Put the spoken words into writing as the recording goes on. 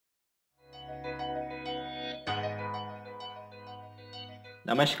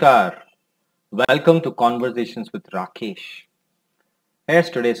Namaskar. Welcome to Conversations with Rakesh.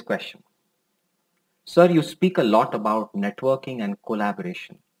 Here's today's question. Sir, you speak a lot about networking and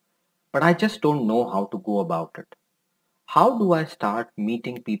collaboration, but I just don't know how to go about it. How do I start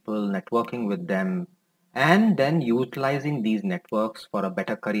meeting people, networking with them, and then utilizing these networks for a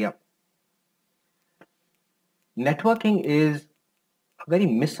better career? Networking is a very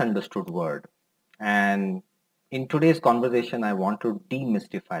misunderstood word, and in today's conversation, I want to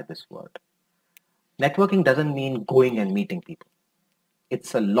demystify this word. Networking doesn't mean going and meeting people.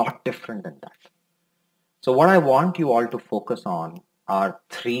 It's a lot different than that. So what I want you all to focus on are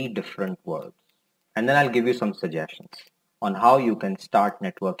three different words. And then I'll give you some suggestions on how you can start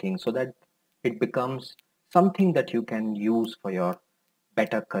networking so that it becomes something that you can use for your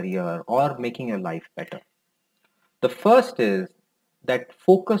better career or making your life better. The first is that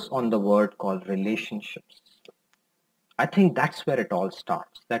focus on the word called relationships. I think that's where it all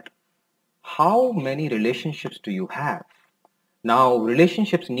starts. That how many relationships do you have? Now,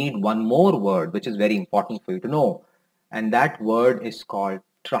 relationships need one more word, which is very important for you to know, and that word is called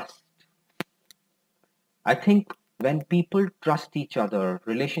trust. I think when people trust each other,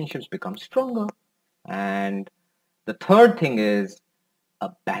 relationships become stronger. And the third thing is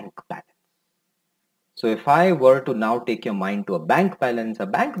a bank balance. So, if I were to now take your mind to a bank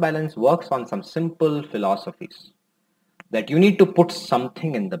balance works on some simple philosophies that you need to put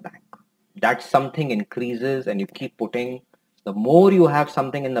something in the bank. That something increases and you keep putting. The more you have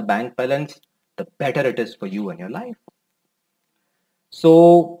something in the bank balance, the better it is for you and your life.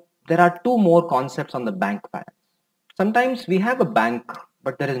 So there are two more concepts on the bank balance. Sometimes we have a bank,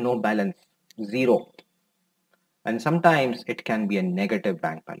 but there is no balance, zero. And sometimes it can be a negative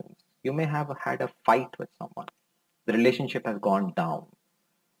bank balance. You may have had a fight with someone. The relationship has gone down.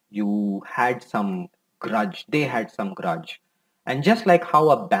 You had some grudge, they had some grudge. And just like how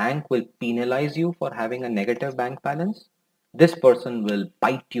a bank will penalize you for having a negative bank balance, this person will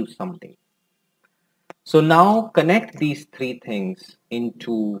bite you someday. So now connect these three things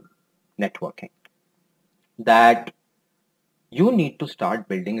into networking. That you need to start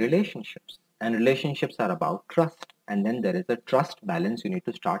building relationships. And relationships are about trust. And then there is a trust balance you need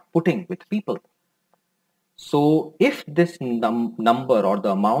to start putting with people. So if this number or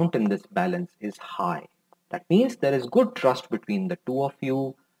the amount in this balance is high, that means there is good trust between the two of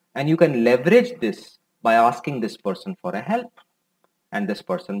you, and you can leverage this by asking this person for a help. And this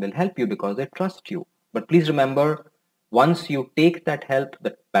person will help you because they trust you. But please remember, once you take that help,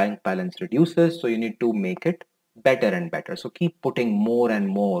 the bank balance reduces. So you need to make it better and better. So keep putting more and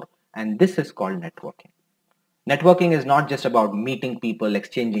more. And this is called networking. Networking is not just about meeting people,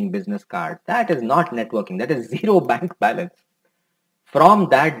 exchanging business cards. That is not networking. That is zero bank balance. From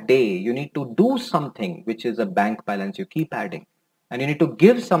that day, you need to do something which is a bank balance you keep adding. And you need to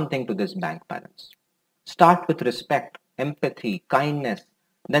give something to this bank balance. Start with respect, empathy, kindness.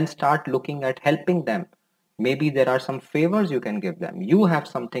 Then start looking at helping them. Maybe there are some favors you can give them. You have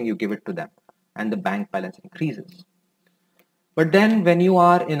something, you give it to them. And the bank balance increases. But then when you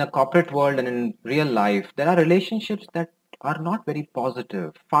are in a corporate world and in real life, there are relationships that are not very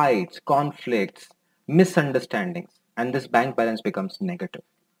positive, fights, conflicts, misunderstandings, and this bank balance becomes negative.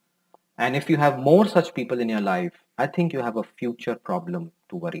 And if you have more such people in your life, I think you have a future problem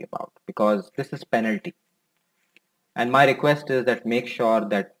to worry about because this is penalty. And my request is that make sure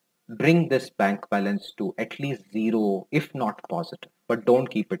that bring this bank balance to at least zero, if not positive, but don't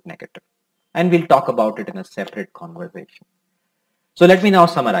keep it negative. And we'll talk about it in a separate conversation. So let me now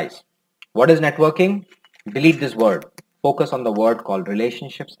summarize. What is networking? Delete this word. Focus on the word called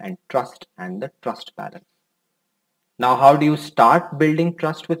relationships and trust and the trust balance. Now, how do you start building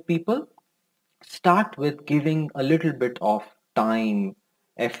trust with people? Start with giving a little bit of time,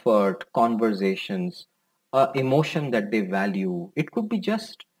 effort, conversations, emotion that they value. It could be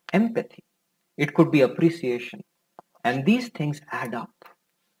just empathy. It could be appreciation. And these things add up.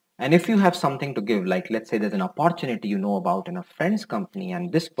 And if you have something to give, like let's say there's an opportunity you know about in a friend's company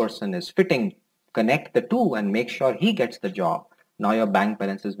and this person is fitting, connect the two and make sure he gets the job. Now your bank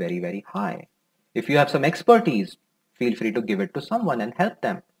balance is very, very high. If you have some expertise, feel free to give it to someone and help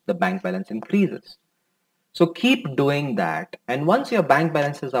them. The bank balance increases. So keep doing that. And once your bank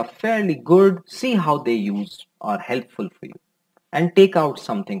balances are fairly good, see how they use are helpful for you and take out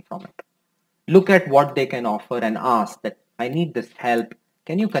something from it. Look at what they can offer and ask that I need this help.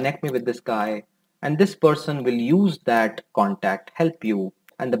 Can you connect me with this guy? And this person will use that contact, help you,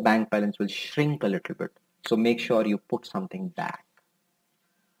 and the bank balance will shrink a little bit. So make sure you put something back.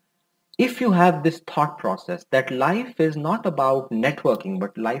 If you have this thought process that life is not about networking,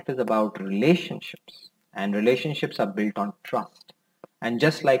 but life is about relationships, and relationships are built on trust, And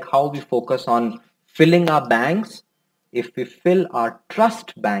just like how we focus on filling our banks, if we fill our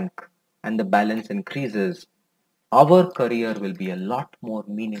trust bank and the balance increases, our career will be a lot more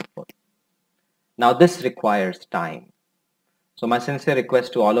meaningful. Now, this requires time. So my sincere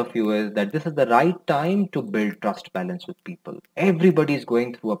request to all of you is that this is the right time to build trust balance with people. Everybody is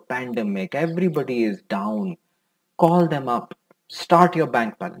going through a pandemic. Everybody is down. Call them up. Start your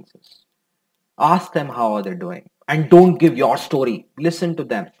bank balances. Ask them how are they doing. And don't give your story. Listen to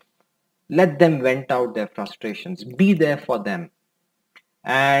them. Let them vent out their frustrations. Be there for them.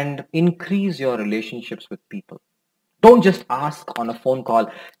 And increase your relationships with people. Don't just ask on a phone call,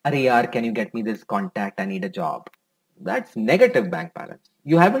 "Arey yaar, can you get me this contact? I need a job." That's negative bank balance.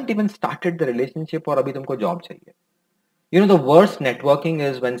 You haven't even started the relationship or abhi tumko job chahiye. You know, the worst networking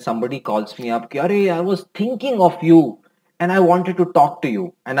is when somebody calls me up, कि, "Arey, I was thinking of you and I wanted to talk to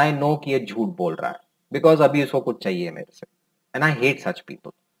you." And I know कि ये झूठ बोल रहा है because अभी इसको कुछ चाहिए मेरे से. And I hate such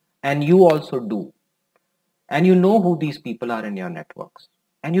people. And you also do. And you know who these people are in your networks.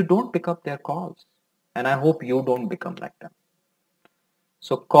 And you don't pick up their calls. And I hope you don't become like them.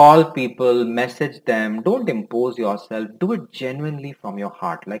 So call people, message them, don't impose yourself, do it genuinely from your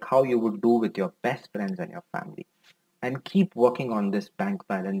heart, like how you would do with your best friends and your family. And keep working on this bank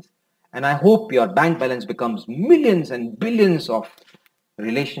balance. And I hope your bank balance becomes millions and billions of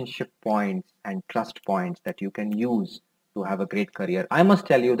relationship points and trust points that you can use to have a great career. I must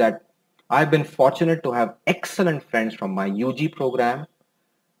tell you that I've been fortunate to have excellent friends from my UG program,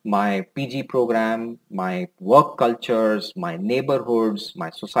 my PG program, my work cultures, my neighborhoods, my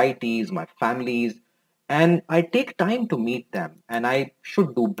societies, my families, and I take time to meet them, and I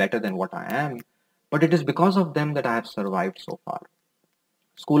should do better than what I am, but it is because of them that I have survived so far.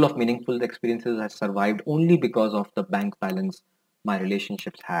 School of Meaningful Experiences has survived only because of the bank balance my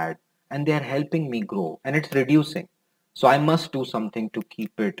relationships had, and they are helping me grow, and it's reducing. So I must do something to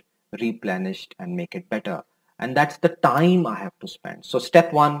keep it replenished and make it better. And that's the time I have to spend. So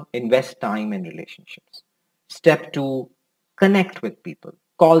step one, invest time in relationships. Step two, connect with people,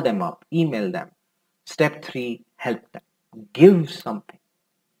 call them up, email them. Step three, help them, give something.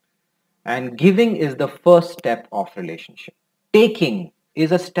 And giving is the first step of relationship. Taking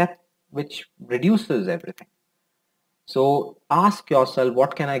is a step which reduces everything. So ask yourself,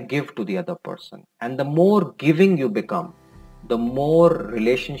 what can I give to the other person? And the more giving you become, the more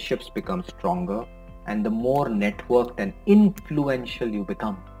relationships become stronger and the more networked and influential you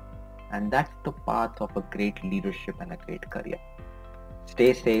become. And that's the path of a great leadership and a great career.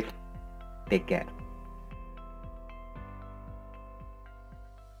 Stay safe. Take care.